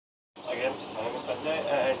is Sanjay,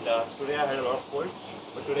 and today I had a lot of cold,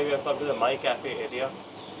 but today we have come to the MICAFE area,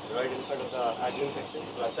 right in front of the admin section.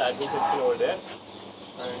 So that's the admin section over there,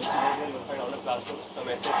 and here you'll find all the classrooms from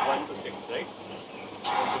SS 1 to 6, right?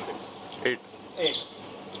 1 to 6. 8.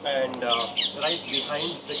 And right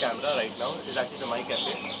behind the camera right now is actually the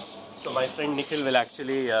MICAFE. So my friend Nikhil will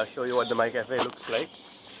actually show you what the MICAFE looks like.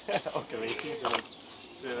 Okay, wait, he's going to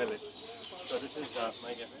swivel it. So this is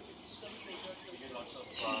MICAFE. We get lots of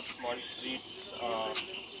small treats,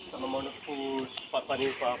 some amount of food,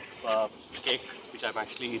 paneer puff, cake, which I'm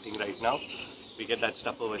actually eating right now. We get that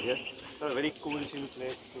stuff over here. So a very cool, chill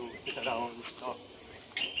place to sit around, talk,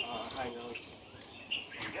 hang out.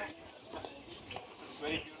 Yeah, it's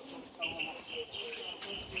very beautiful.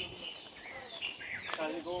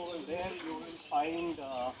 As you go over there, you will find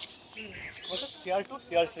what's it? CR2,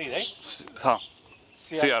 CR3, right?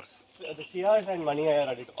 CRs. The CRs and Mani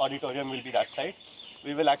Iyer auditorium will be that side.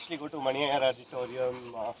 We will actually go to Mani Iyer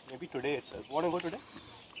auditorium maybe today itself. Want to go today?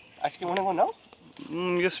 Actually, want to go now?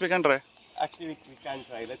 Yes, we can try. Actually, we can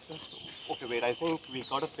try. Let's just. Okay, wait. I think we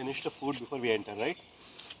gotta finish the food before we enter, right?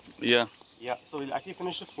 Yeah. Yeah. So we'll actually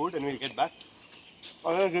finish the food and we'll get back.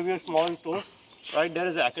 I'm gonna give you a small tour. Right there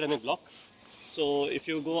is the academic block. So if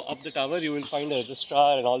you go up the tower, you will find the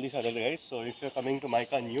registrar and all these other guys. So if you're coming to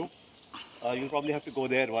MICA new, you'll probably have to go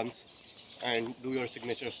there once and do your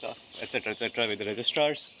signature stuff, etc., etc. with the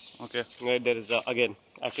registrars. Okay. Right there is the, again,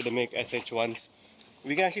 academic SH1s.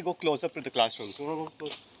 We can actually go close up to the classrooms. You want to go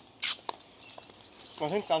close? I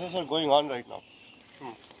think classes are going on right now.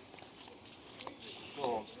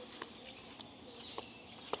 So,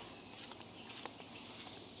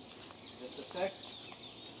 just a sec.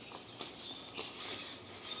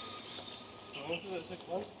 So this is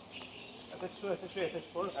SH1, SH2, SH3,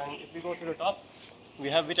 SH4, and if we go to the top, we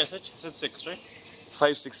have which SH? SH6, right?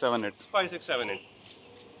 5, 6, 7, 8. 5, 6, 7, 8.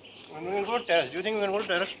 When we will go to terrace, do you think we will go to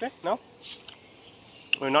terrace today? No?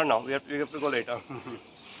 We're not now, we have to go later.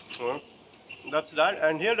 That's that,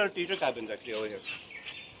 and here are teacher cabins actually over here.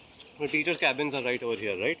 The teachers' cabins are right over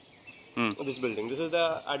here, right? This building. This is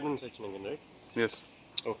the admin section again, right? Yes.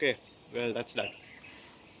 Okay, well that's that.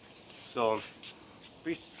 So,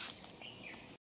 peace.